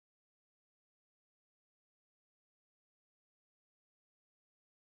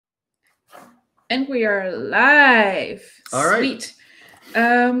And we are live. All right. Sweet.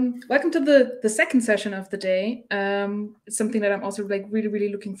 Welcome to the second session of the day. It's something that I'm also like really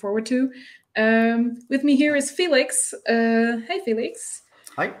looking forward to. With me here is Felix. Hi, Felix.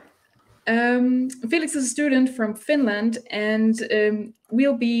 Hi. Felix is a student from Finland, and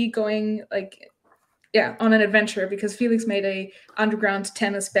we'll be going on an adventure because Felix made a underground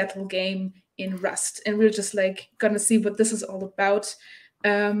tennis battle game in Rust, and we're just like gonna see what this is all about.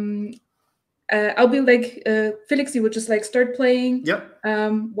 I'll be like, Felix, you would just like start playing,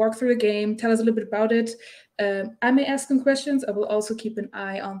 walk through the game, tell us a little bit about it. I may ask some questions. I will also keep an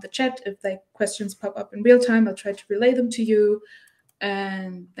eye on the chat. If like questions pop up in real time, I'll try to relay them to you.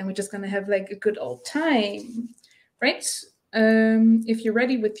 And then we're just going to have like a good old time, right? If you're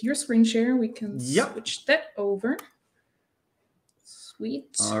ready with your screen share, we can switch that over.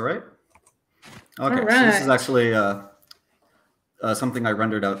 Sweet. All right. Okay, all right. So this is actually... something I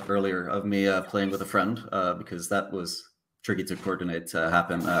rendered out earlier of me playing with a friend because that was tricky to coordinate to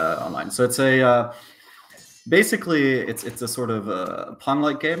happen online. So it's a basically it's a sort of a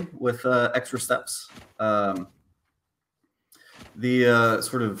Pong-like game with extra steps. The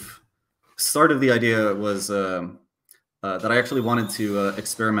sort of start of the idea was that I actually wanted to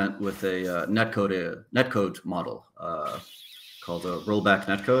experiment with a netcode model called a rollback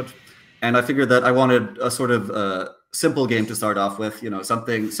netcode, and I figured that I wanted a sort of simple game to start off with,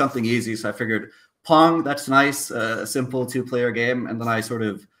 something easy. So I figured Pong, that's nice, a simple two-player game. And then I sort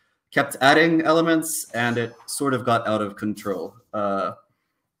of kept adding elements, and it sort of got out of control. But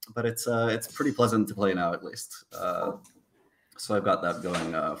it's pretty pleasant to play now, at least. So I've got that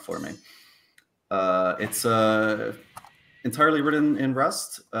going for me. It's entirely written in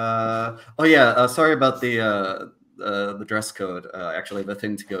Rust. Sorry about the dress code. Actually, the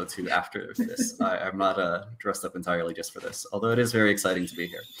thing to go to after this. I'm not dressed up entirely just for this, although it is very exciting to be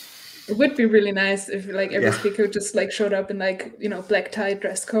here. It would be really nice if like every speaker just like showed up in like, black tie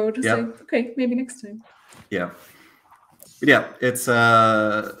dress code. It's like, okay, maybe next time. Yeah. But yeah, it's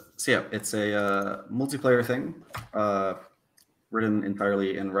it's a multiplayer thing written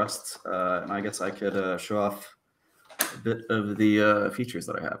entirely in Rust. And I guess I could show off a bit of the features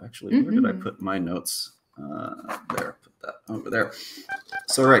that I have. Actually, where did I put my notes? There, put that over there.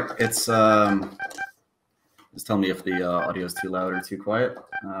 So right, it's just tell me if the audio is too loud or too quiet.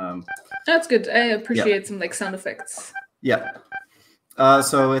 That's good. I appreciate some like sound effects. Yeah.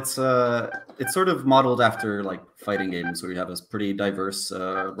 So it's sort of modeled after like fighting games where you have this pretty diverse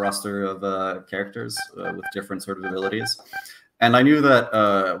roster of characters with different sort of abilities. And I knew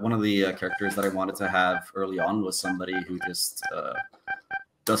that one of the characters that I wanted to have early on was somebody who just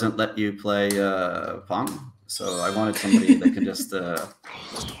doesn't let you play Pong. So I wanted somebody that could just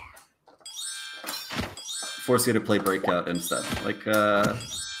force you to play Breakout instead. Like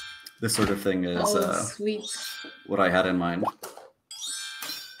this sort of thing is sweet. What I had in mind.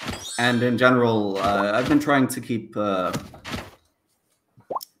 And in general, I've been trying to keep it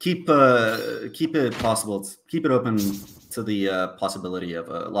possible, keep it open to the possibility of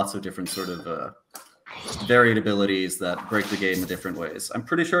lots of different sort of varied abilities that break the game in different ways. I'm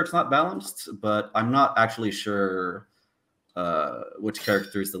pretty sure it's not balanced, but I'm not actually sure which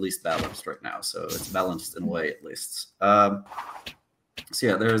character is the least balanced right now. So it's balanced in a way, at least. So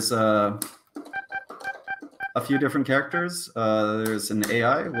yeah, there's a few different characters. There's an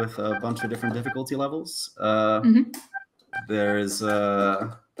AI with a bunch of different difficulty levels. There's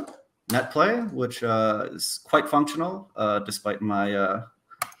NetPlay, which is quite functional, despite my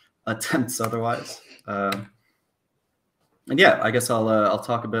attempts otherwise. And yeah, I guess I'll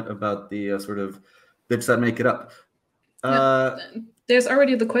talk a bit about the sort of bits that make it up. There's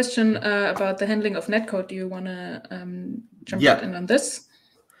already the question about the handling of netcode. Do you want to jump in on this?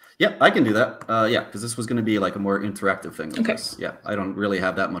 Yeah, I can do that. Yeah, because this was going to be like a more interactive thing. Okay. Yeah, I don't really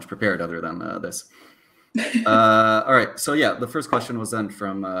have that much prepared other than this. All right. So yeah, the first question was then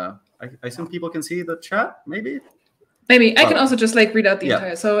from. I assume people can see the chat, maybe. Maybe I can also just like read out the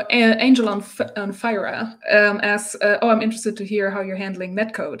entire. So Angel on Fire asks, "Oh, I'm interested to hear how you're handling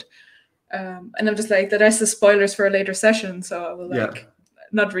netcode." And I'm just like, the rest is spoilers for a later session, so I will like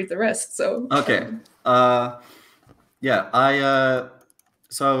not read the rest. So okay.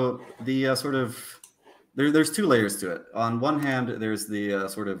 So the sort of there's two layers to it. On one hand, there's the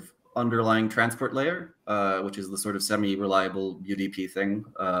sort of underlying transport layer, which is the sort of semi-reliable UDP thing,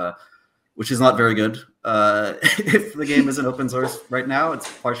 which is not very good. If the game isn't open source right now,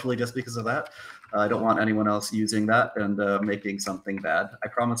 it's partially just because of that. I don't want anyone else using that and making something bad. I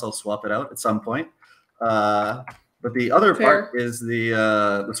promise I'll swap it out at some point. But the other part is the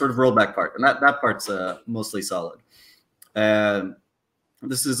sort of rollback part, and that part's mostly solid. And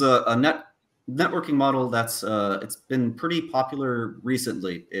this is a networking model that's it's been pretty popular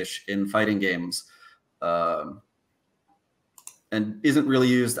recently-ish in fighting games, and isn't really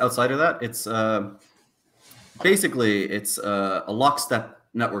used outside of that. It's basically it's a lockstep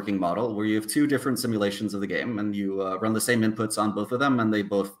networking model where you have two different simulations of the game, and you run the same inputs on both of them, and they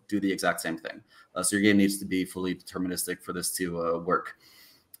both do the exact same thing. So your game needs to be fully deterministic for this to work.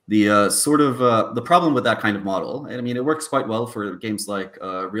 The the problem with that kind of model, and I mean, it works quite well for games like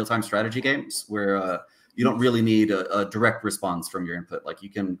real-time strategy games, where you don't really need a direct response from your input. Like you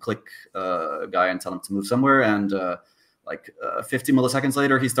can click a guy and tell him to move somewhere, and 50 milliseconds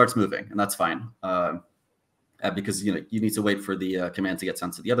later, he starts moving, and that's fine. Because you need to wait for the command to get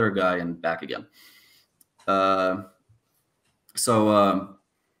sent to the other guy and back again. The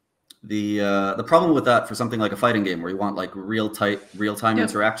problem with that for something like a fighting game where you want like real-time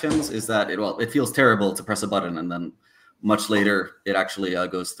interactions is that it feels terrible to press a button and then much later it actually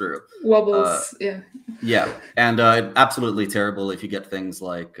goes through. Wobbles, yeah, and absolutely terrible if you get things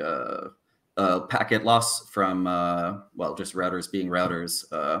like packet loss from just routers being routers,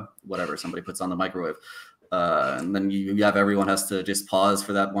 whatever somebody puts on the microwave. And then you have everyone has to just pause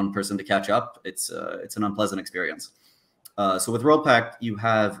for that one person to catch up. It's an unpleasant experience. So with Rollpack, you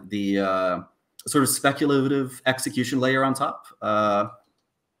have the sort of speculative execution layer on top.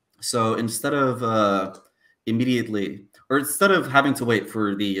 So instead of instead of having to wait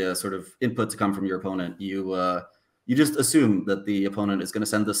for the sort of input to come from your opponent, you just assume that the opponent is going to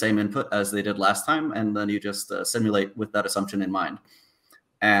send the same input as they did last time, and then you just simulate with that assumption in mind.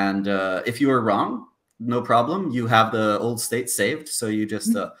 And if you are wrong, no problem. You have the old state saved, so you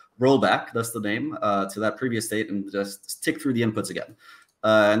just roll back, that's the name, to that previous state and just tick through the inputs again.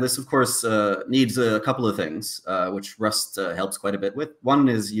 And this, of course, needs a couple of things, which Rust helps quite a bit with. One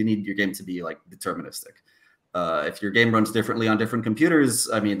is you need your game to be like deterministic. If your game runs differently on different computers,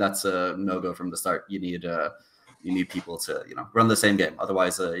 I mean, that's a no-go from the start. You need people to run the same game.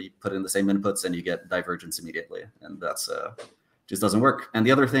 Otherwise, you put in the same inputs and you get divergence immediately, and that's just doesn't work. And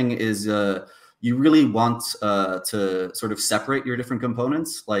the other thing is you really want to sort of separate your different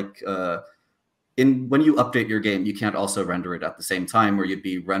components. Like when you update your game, you can't also render it at the same time, where you'd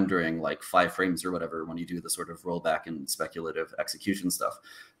be rendering like 5 frames or whatever when you do the sort of rollback and speculative execution stuff.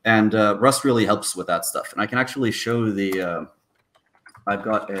 And Rust really helps with that stuff. And I can actually show the, I've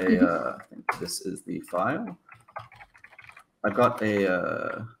got a, I think this is the file. I've got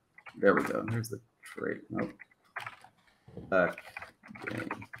a, there we go. Here's the trait. Nope. Back game.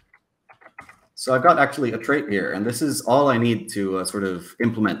 So I've got actually a trait here, and this is all I need to sort of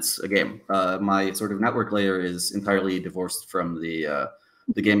implement a game. My sort of network layer is entirely divorced from the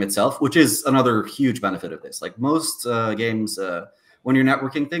game itself, which is another huge benefit of this. Like most games, when you're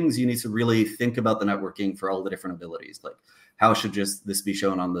networking things, you need to really think about the networking for all the different abilities. Like how should this be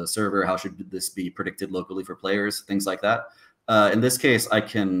shown on the server? How should this be predicted locally for players? Things like that. In this case, I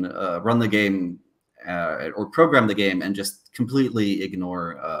can run the game or program the game and just completely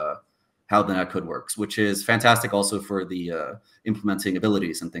ignore how the netcode works, which is fantastic also for the implementing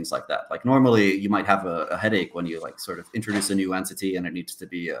abilities and things like that. Like normally you might have a headache when you like sort of introduce a new entity and it needs to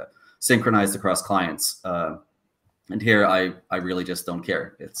be synchronized across clients. And here I really just don't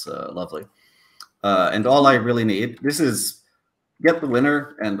care. It's lovely. And all I really need, this is get the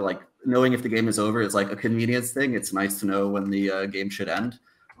winner, and like knowing if the game is over is like a convenience thing. It's nice to know when the game should end.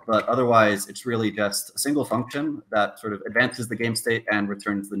 But otherwise, it's really just a single function that sort of advances the game state and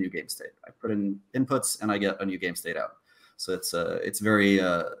returns the new game state. I put in inputs and I get a new game state out. So it's very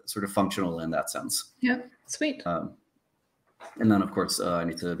sort of functional in that sense. Yeah, sweet. And then, of course, I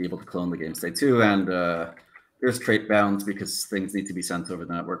need to be able to clone the game state too. And there's trait bounds because things need to be sent over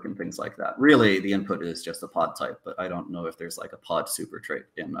the network and things like that. Really, the input is just a pod type, but I don't know if there's like a pod super trait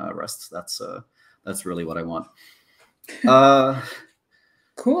in Rust. That's really what I want.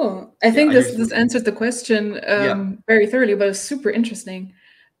 Cool. I think this answered the question very thoroughly, but it's super interesting.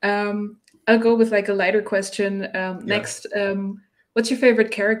 I'll go with like a lighter question next. What's your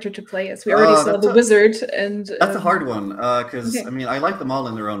favorite character to play as? We already saw the wizard, and that's a hard one because I mean I like them all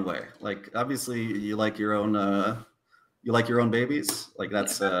in their own way. Like obviously you like your own babies. Like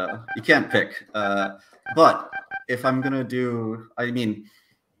that's you can't pick. But if I'm gonna do, I mean,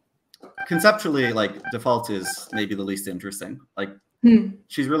 conceptually, like default is maybe the least interesting. Like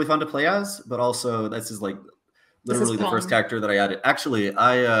she's really fun to play as, but also this is like literally the first character that I added. Actually,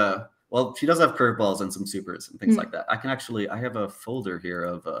 well, she does have curveballs and some supers and things like that. I have a folder here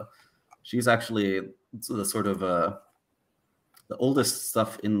of, she's actually the sort of the oldest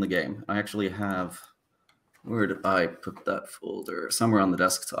stuff in the game. I actually have, where did I put that folder? Somewhere on the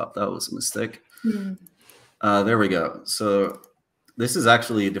desktop. That was a mistake. There we go. So This is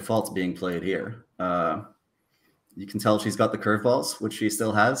actually default being played here. You can tell she's got the curveballs, which she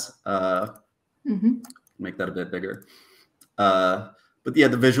still has. Make that a bit bigger. But yeah,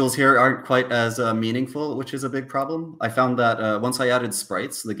 the visuals here aren't quite as meaningful, which is a big problem. I found that once I added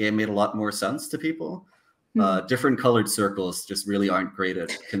sprites, the game made a lot more sense to people. Different colored circles just really aren't great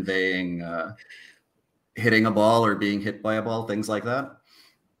at conveying hitting a ball or being hit by a ball, things like that.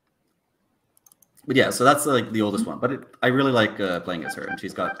 But yeah, so that's like the oldest one. But I really like playing as her, and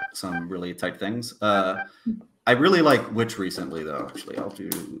she's got some really tight things. I really like Witch recently, though. Actually, I'll do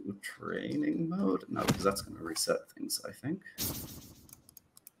training mode. No, because that's going to reset things, I think.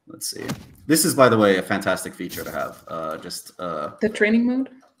 Let's see. This is, by the way, a fantastic feature to have. Just the training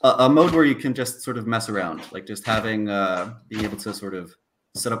mode? A mode where you can just sort of mess around, like just having being able to sort of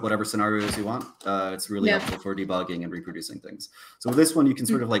set up whatever scenarios you want. It's really helpful for debugging and reproducing things. So with this one, you can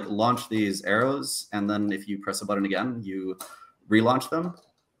sort of like launch these arrows, and then if you press a button again, you relaunch them.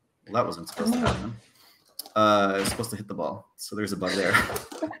 Well, that wasn't supposed to happen. It's supposed to hit the ball. So there's a bug there.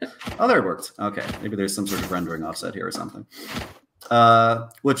 Oh, there it worked. Okay, maybe there's some sort of rendering offset here or something.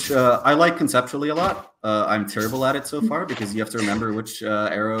 Which I like conceptually a lot. I'm terrible at it so far because you have to remember which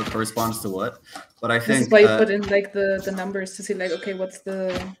arrow corresponds to what. But I think this is why you put in like the numbers to see like, okay, what's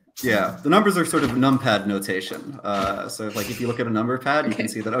the... Yeah, the numbers are sort of numpad notation. So like if you look at a number pad, you can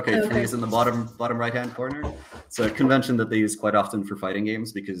see that, okay, 3 is in the bottom right-hand corner. It's a convention that they use quite often for fighting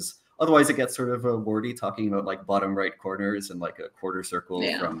games because otherwise it gets sort of wordy talking about like bottom right corners and like a quarter circle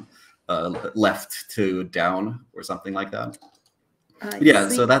from left to down or something like that. Yeah,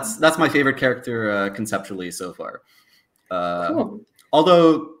 so that's my favorite character conceptually so far. Cool.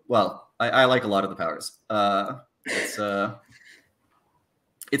 Although, well, I like a lot of the powers.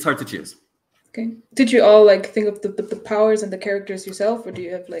 It's hard to choose. Okay. Did you all like think of the powers and the characters yourself, or do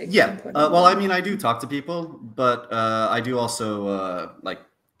you have like? Yeah. Well, I mean, I do talk to people, but I do also like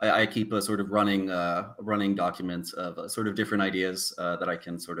I keep a sort of running document of sort of different ideas that I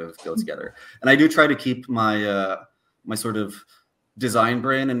can sort of go together, and I do try to keep my my sort of design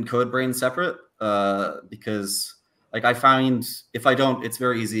brain and code brain separate because like I find if I don't, it's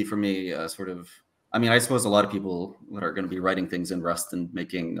very easy for me sort of. I mean, I suppose a lot of people that are going to be writing things in Rust and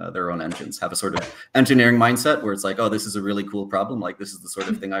making their own engines have a sort of engineering mindset where it's like, oh, this is a really cool problem. Like, this is the sort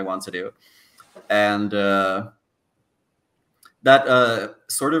of thing I want to do. And that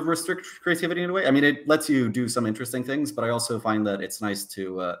sort of restricts creativity in a way. I mean, it lets you do some interesting things, but I also find that it's nice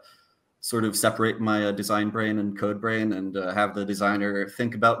to sort of separate my design brain and code brain and have the designer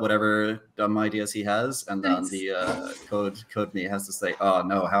think about whatever dumb ideas he has. And then the code me has to say, oh,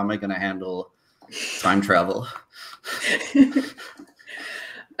 no, how am I going to handle time travel?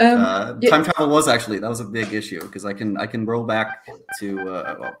 Time travel was actually, that was a big issue because I can roll back to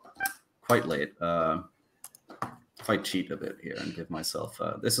well, quite late. If I cheat a bit here and give myself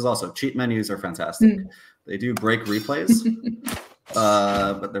this is also cheat menus are fantastic. They do break replays,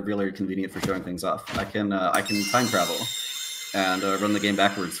 but they're really convenient for showing things off. I can time travel and run the game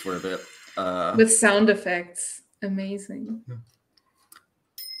backwards for a bit with sound effects. Amazing.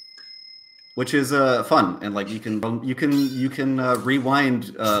 Which is fun, and like you can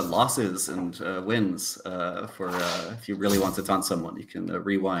rewind losses and wins for if you really want to taunt someone, you can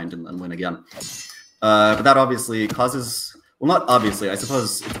rewind and then win again. But that obviously causes, well, not obviously, I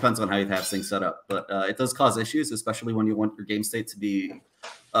suppose it depends on how you have things set up, but it does cause issues, especially when you want your game state to be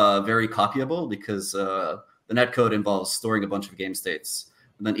very copyable, because the netcode involves storing a bunch of game states.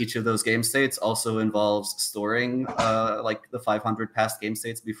 And then each of those game states also involves storing like the 500 past game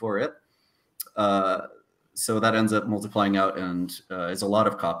states before it. So that ends up multiplying out and is a lot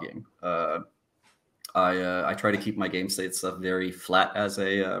of copying. I try to keep my game states very flat as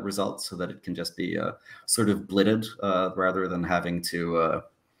a result so that it can just be sort of blitted rather than having to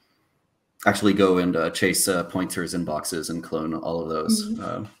actually go and chase pointers in boxes and clone all of those.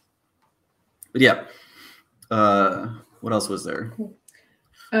 But yeah, what else was there?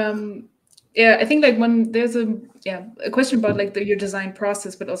 Yeah, I think like when there's a question about like your design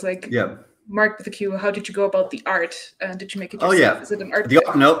process, but also like Mark with the Q, how did you go about the art? Did you make it yourself? Oh yeah, is it an art?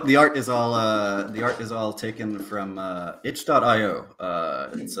 Nope, the art is all taken from itch.io.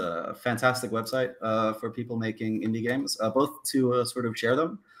 It's a fantastic website for people making indie games, both to sort of share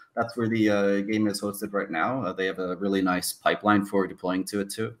them. That's where the game is hosted right now. They have a really nice pipeline for deploying to it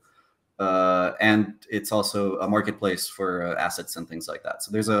too. And it's also a marketplace for assets and things like that.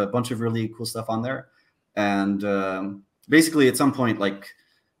 So there's a bunch of really cool stuff on there. And basically at some point, like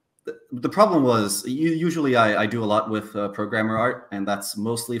the problem was usually I do a lot with programmer art, and that's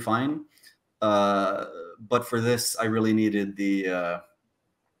mostly fine. But for this, I really needed the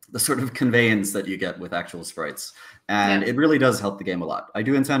the sort of conveyance that you get with actual sprites. And it really does help the game a lot. I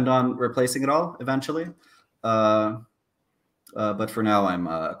do intend on replacing it all eventually. But for now,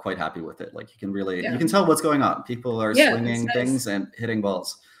 I'm quite happy with it. Like you can really, you can tell what's going on. People are swinging things and hitting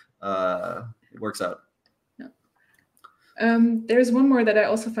balls. It works out. There's one more that I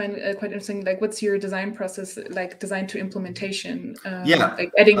also find quite interesting. Like, what's your design process, like design to implementation?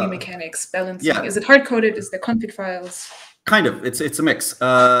 Like adding new mechanics, balancing. Is it hard coded? Is there config files? Kind of. It's a mix.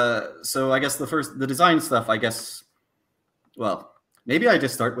 So I guess the design stuff. I guess. Well, maybe I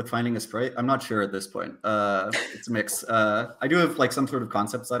just start with finding a sprite. I'm not sure at this point. It's a mix. I do have like some sort of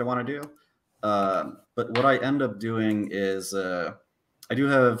concepts that I want to do, but what I end up doing is I do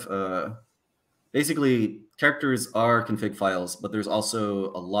have basically. Characters are config files, but there's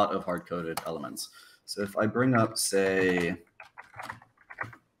also a lot of hard-coded elements. So if I bring up, say,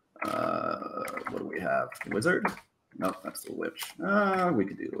 what do we have? The wizard? Nope, that's the witch. We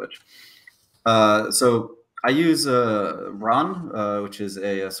could do the witch. So I use Ron, which is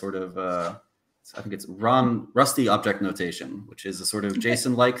a sort of, I think it's Rusty object notation, which is a sort of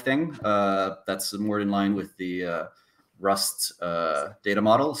JSON-like thing that's more in line with the Rust data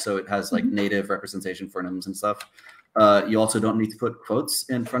model, so it has like native representation for enums and stuff. You also don't need to put quotes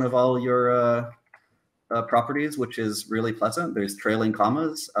in front of all your properties, which is really pleasant. There's trailing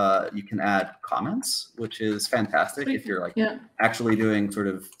commas. You can add comments, which is fantastic if you're like actually doing sort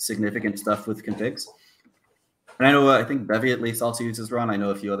of significant stuff with configs. And I know I think Bevy at least also uses Ron. I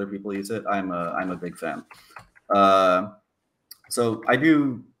know a few other people use it. I'm a big fan. So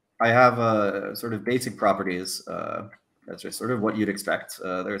I have sort of basic properties. That's just sort of what you'd expect.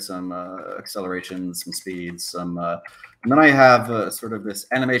 There's some acceleration, some speeds, and then I have sort of this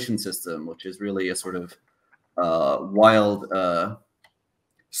animation system, which is really a sort of wild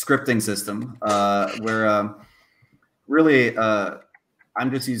scripting system where really I'm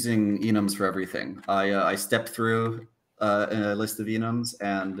just using enums for everything. I step through a list of enums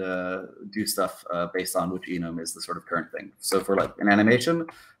and do stuff based on which enum is the sort of current thing. So for like an animation,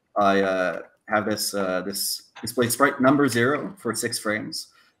 I have this display sprite number 0 for 6 frames,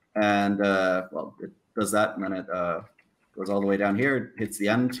 and well, it does that, and then it goes all the way down here, hits the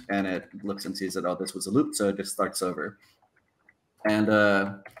end, and it looks and sees that, oh, this was a loop, so it just starts over. And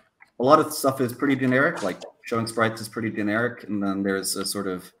a lot of stuff is pretty generic, like showing sprites is pretty generic, and then there's a sort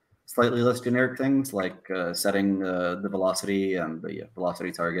of slightly less generic things like setting the velocity and the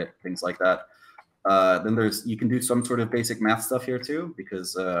velocity target, things like that. Then you can do some sort of basic math stuff here too,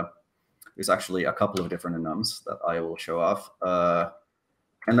 because there's actually a couple of different enums that I will show off.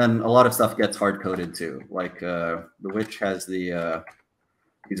 And then a lot of stuff gets hard-coded too. Like the witch has the,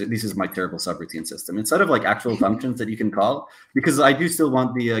 this is my terrible subroutine system. Instead of like actual functions that you can call, because I do still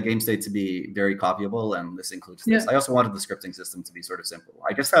want the game state to be very copyable, and this includes this. I also wanted the scripting system to be sort of simple.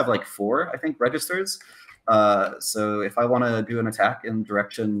 I just have like 4, I think, registers. So if I want to do an attack in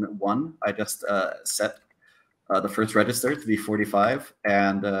direction 1, I just set the first register to be 45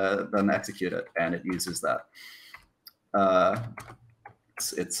 and then execute it, and it uses that.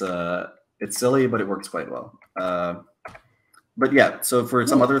 It's silly, but it works quite well. But yeah, so for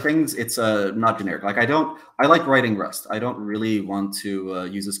some other things, it's not generic. Like I like writing Rust. I don't really want to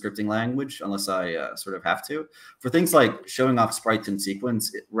use a scripting language unless I sort of have to. For things like showing off sprites in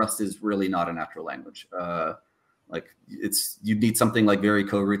sequence, Rust is really not a natural language. Like you need something like very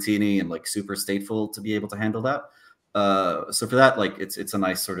coroutine and like super stateful to be able to handle that. So for that, like it's a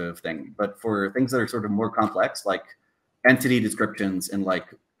nice sort of thing. But for things that are sort of more complex, like entity descriptions and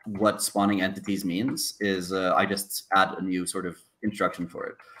like what spawning entities means, is I just add a new sort of instruction for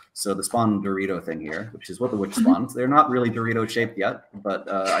it. So the spawn Dorito thing here, which is what the witch spawns. They're not really Dorito shaped yet,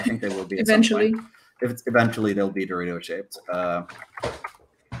 but I think they will be eventually. Eventually they'll be Dorito shaped.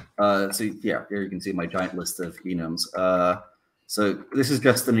 So yeah, here you can see my giant list of enums. So this is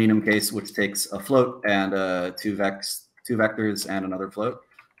just an enum case, which takes a float and two vectors and another float,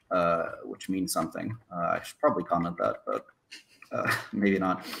 which means something. I should probably comment that, but maybe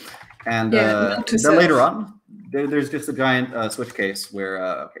not. And then later on, there's just a giant switch case where,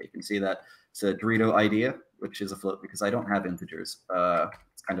 okay, you can see that it's a Dorito idea, which is a float because I don't have integers.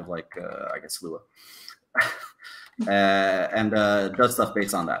 It's kind of like, I guess, Lua. And does stuff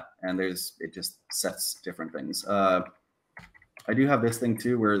based on that. And it just sets different things. I do have this thing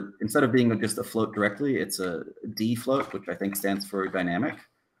too, where instead of being just a float directly, it's a D float, which I think stands for dynamic.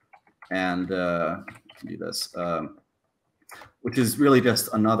 And you can do this, which is really just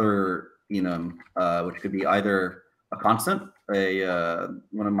another enum, which could be either a constant,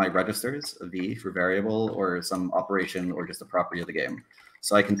 one of my registers, a V for variable, or some operation, or just a property of the game.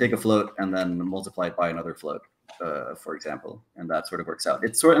 So I can take a float and then multiply it by another float. for example, and that sort of works out.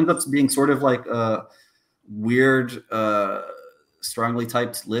 It sort of ends up being sort of like a weird, strongly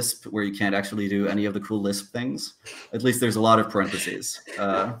typed Lisp where you can't actually do any of the cool Lisp things. At least there's a lot of parentheses.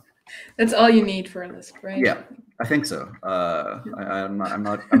 That's all you need for a Lisp, right? Yeah, I think so. I'm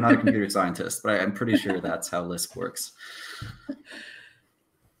not a computer scientist, but I'm pretty sure that's how Lisp works.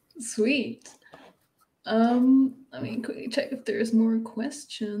 Sweet. Let me quickly check if there's more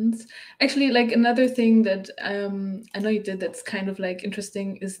questions. Actually, like another thing that I know you did that's kind of like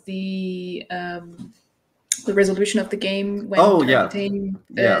interesting is the resolution of the game when targeting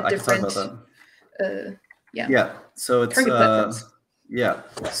I can talk about that. Yeah. So it's yeah.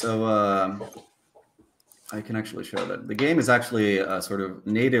 So I can actually show that the game is actually a sort of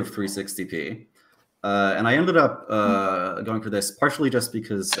native 360p, and I ended up going for this partially just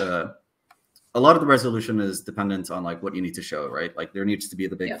because a lot of the resolution is dependent on like what you need to show, right? Like there needs to be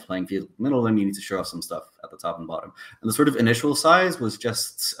the big playing field in the middle, and you need to show off some stuff at the top and bottom. And the sort of initial size was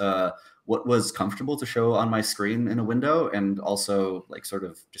just what was comfortable to show on my screen in a window, and also like sort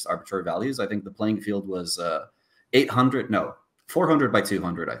of just arbitrary values. I think the playing field was 400 by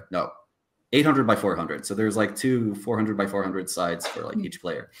 200. 800 by 400. So there's like two 400 by 400 sides for like each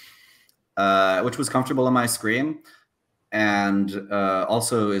player, which was comfortable on my screen. And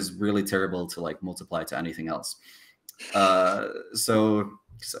also is really terrible to like multiply to anything else. So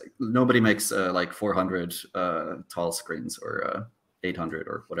nobody makes like 400 tall screens or 800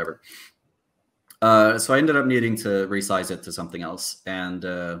 or whatever. So I ended up needing to resize it to something else. And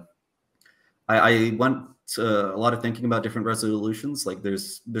I went to a lot of thinking about different resolutions. Like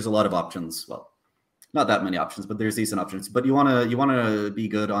there's a lot of options. Well, not that many options, but there's decent options. But you wanna be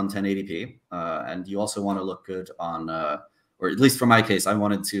good on 1080p, and you also want to look good on, or at least for my case, I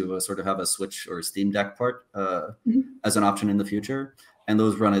wanted to sort of have a Switch or Steam Deck part as an option in the future, and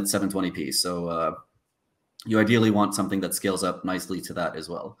those run at 720p. So you ideally want something that scales up nicely to that as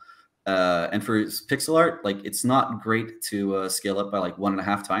well. And for pixel art, like it's not great to scale up by like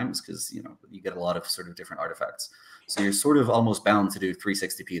 1.5 times because you get a lot of sort of different artifacts. So you're sort of almost bound to do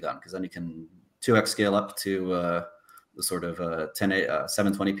 360p then, because then you can 2x scale up to the sort of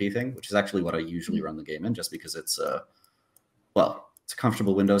 720p thing, which is actually what I usually run the game in, just because it's it's a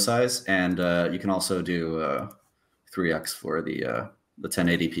comfortable window size, and you can also do 3x for the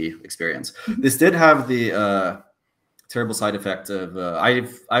 1080p experience. This did have the terrible side effect of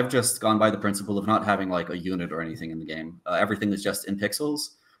I've just gone by the principle of not having like a unit or anything in the game. Everything is just in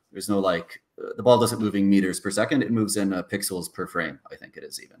pixels. There's no like the ball doesn't move in meters per second. It moves in pixels per frame. I think it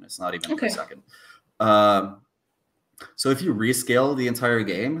is even. It's not even per second. So if you rescale the entire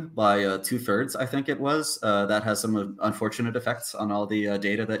game by 2/3, I think it was, that has some unfortunate effects on all the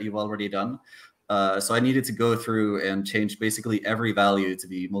data that you've already done. So I needed to go through and change basically every value to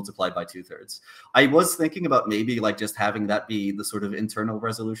be multiplied by 2/3. I was thinking about maybe like just having that be the sort of internal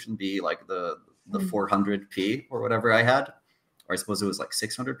resolution, be like the 400p or whatever I had. Or I suppose it was like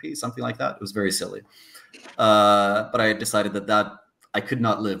 600p, something like that. It was very silly. But I decided that I could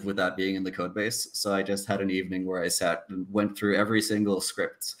not live with that being in the code base. So I just had an evening where I sat and went through every single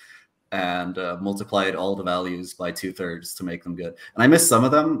script and multiplied all the values by 2/3 to make them good. And I missed some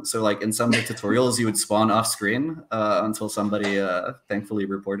of them. So like in some of the tutorials, you would spawn off screen until somebody thankfully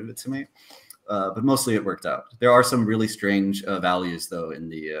reported it to me. But mostly it worked out. There are some really strange values though in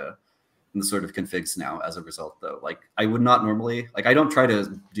the sort of configs now as a result though. Like I would not normally, like I don't try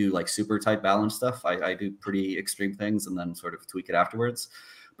to do like super tight balance stuff. I do pretty extreme things and then sort of tweak it afterwards.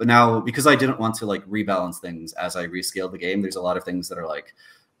 But now, because I didn't want to like rebalance things as I rescaled the game, there's a lot of things that are like,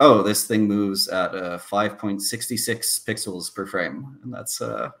 oh, this thing moves at 5.66 pixels per frame. And that's,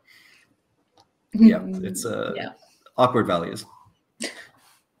 it's awkward values.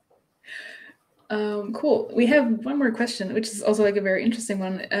 Cool. We have one more question, which is also like a very interesting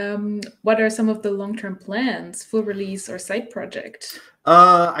one. What are some of the long-term plans, full release or side project?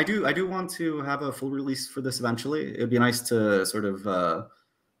 I do want to have a full release for this eventually. It'd be nice to sort of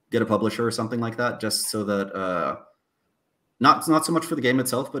get a publisher or something like that, just so that not so much for the game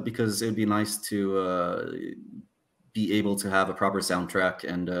itself, but because it'd be nice to be able to have a proper soundtrack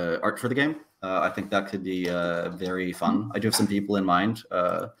and art for the game. I think that could be very fun. I do have some people in mind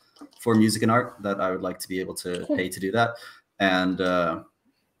for music and art that I would like to be able to pay to do that, and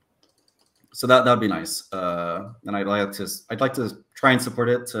so that'd be nice. And I'd like to try and support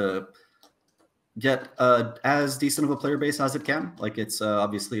it to get as decent of a player base as it can. Like it's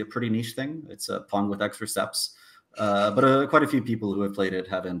obviously a pretty niche thing. It's a Pong with extra steps, but quite a few people who have played it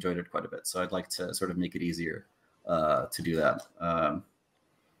have enjoyed it quite a bit. So I'd like to sort of make it easier to do that.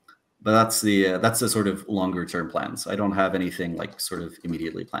 But that's the sort of longer term plans. I don't have anything like sort of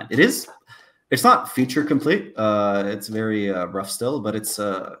immediately planned. It is It's not feature complete. It's very rough still, but it's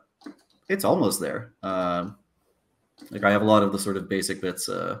almost there. Like I have a lot of the sort of basic bits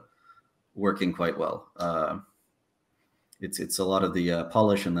working quite well. It's a lot of the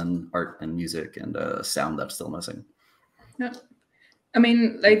polish and then art and music and sound that's still missing. Yeah, I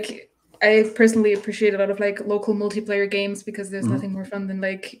mean, like I personally appreciate a lot of like local multiplayer games because there's nothing more fun than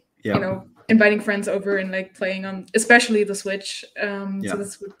like you know, inviting friends over and like playing on, especially the Switch. So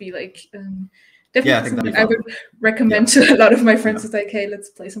this would be like definitely something I would recommend to a lot of my friends. It's like, hey, let's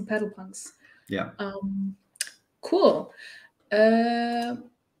play some PaddlePunks. Yeah. Cool.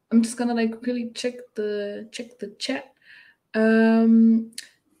 I'm just gonna like really check the chat.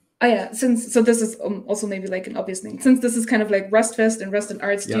 Oh yeah, so this is also maybe like an obvious thing. Since this is kind of like Rustfest and Rust and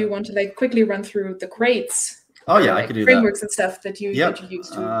Arts, do you want to like quickly run through the crates? Oh yeah, I could do frameworks that. and stuff that you use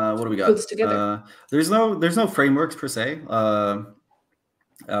to what do we got? put this together. There's no frameworks per se.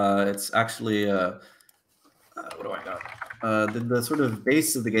 It's actually what do I got? The sort of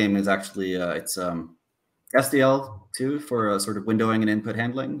base of the game is actually it's SDL2 for sort of windowing and input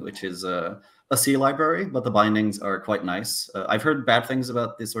handling, which is a C library, but the bindings are quite nice. I've heard bad things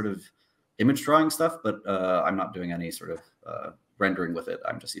about this sort of image drawing stuff, but I'm not doing any sort of rendering with it.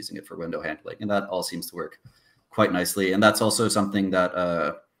 I'm just using it for window handling, and that all seems to work quite nicely. And that's also something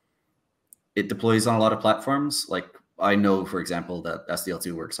that it deploys on a lot of platforms. Like I know, for example, that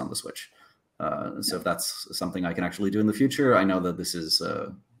SDL2 works on the Switch. So if that's something I can actually do in the future, I know that this is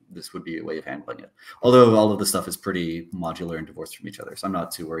this would be a way of handling it. Although all of the stuff is pretty modular and divorced from each other, so I'm not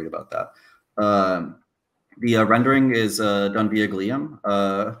too worried about that. The rendering is done via Gliam.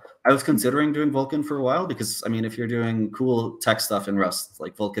 I was considering doing Vulkan for a while because, I mean, if you're doing cool tech stuff in Rust,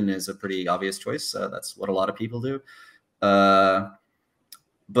 like Vulkan is a pretty obvious choice. That's what a lot of people do. But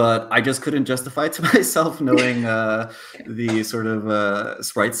I just couldn't justify it to myself knowing the sort of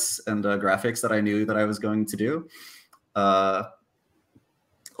sprites and graphics that I knew that I was going to do.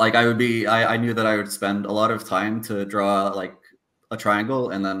 Like I knew that I would spend a lot of time to draw like a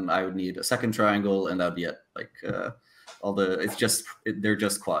triangle, and then I would need a second triangle, and that would be it. Like they're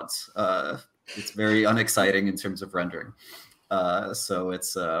just quads. It's very unexciting in terms of rendering. So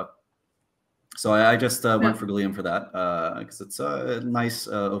I just went for Gliam for that because it's a nice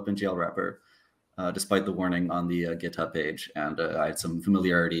OpenGL wrapper, despite the warning on the GitHub page, and I had some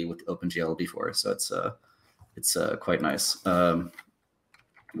familiarity with OpenGL before, so it's quite nice.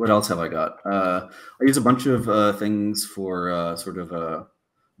 What else have I got? I use a bunch of things for sort of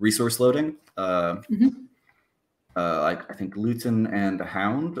resource loading. I think Luton and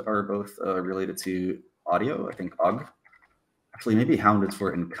Hound are both related to audio. I think OGG. Actually, maybe Hound is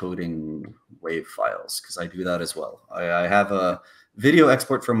for encoding WAV files, because I do that as well. I have a video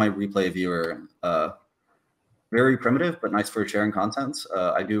export from my replay viewer. Very primitive, but nice for sharing content.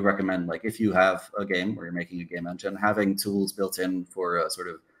 I do recommend, like, if you have a game or you're making a game engine, having tools built in for sort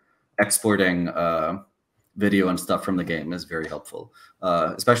of exporting video and stuff from the game is very helpful,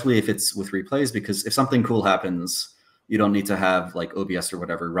 especially if it's with replays, because if something cool happens, you don't need to have like OBS or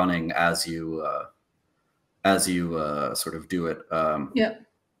whatever running as you sort of do it.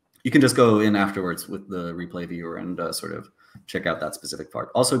 You can just go in afterwards with the replay viewer and sort of check out that specific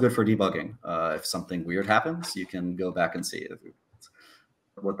part. Also good for debugging. If something weird happens, you can go back and see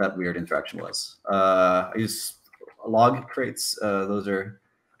what that weird interaction was. I use log crates. Those are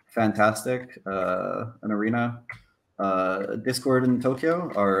fantastic. An arena. Discord in Tokyo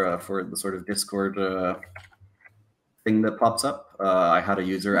are for the sort of Discord thing that pops up. I had a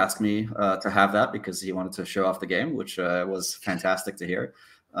user ask me to have that because he wanted to show off the game, which was fantastic to hear.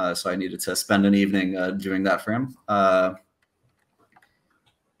 So I needed to spend an evening doing that for him. A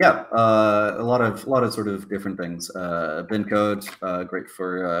lot of sort of different things. Bin code, great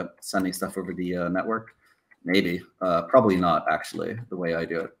for sending stuff over the network. Maybe, probably not actually the way I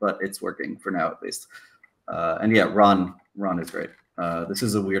do it, but it's working for now at least. And yeah, Ron is great. This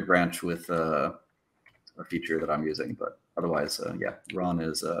is a weird branch with a feature that I'm using, but otherwise, yeah, Ron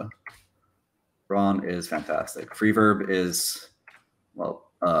is fantastic. Freeverb is,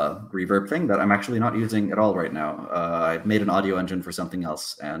 well, reverb thing that I'm actually not using at all right now. I've made an audio engine for something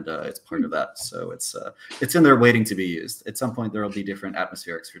else, and it's part of that. So it's in there waiting to be used. At some point, there will be different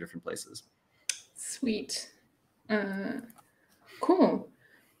atmospherics for different places. Sweet. Cool.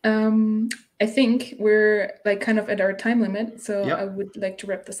 I think we're like kind of at our time limit, so I would like to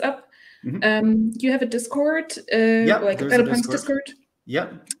wrap this up. You have a Discord, like a PaddlePunks Discord?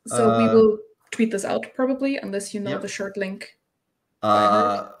 Yep. So we will tweet this out probably, unless you know the short link.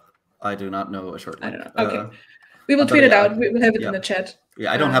 I do not know a short link. I don't know. Okay. We will tweet it out. We will have it in the chat.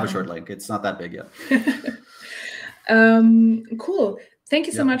 Yeah, I don't have a short link. It's not that big yet. Cool. Thank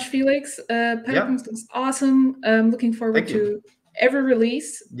you so much, Felix. PaddlePunks is awesome. Looking forward to every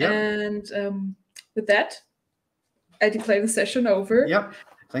release. And with that, I declare the session over. Yep.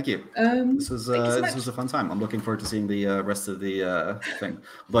 Thank you. This was a fun time. I'm looking forward to seeing the rest of the thing.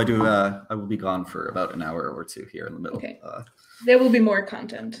 Although I will be gone for about an hour or two here in the middle. Okay. There will be more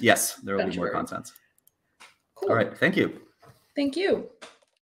content. Yes, there will be more content. Cool. All right. Thank you. Thank you.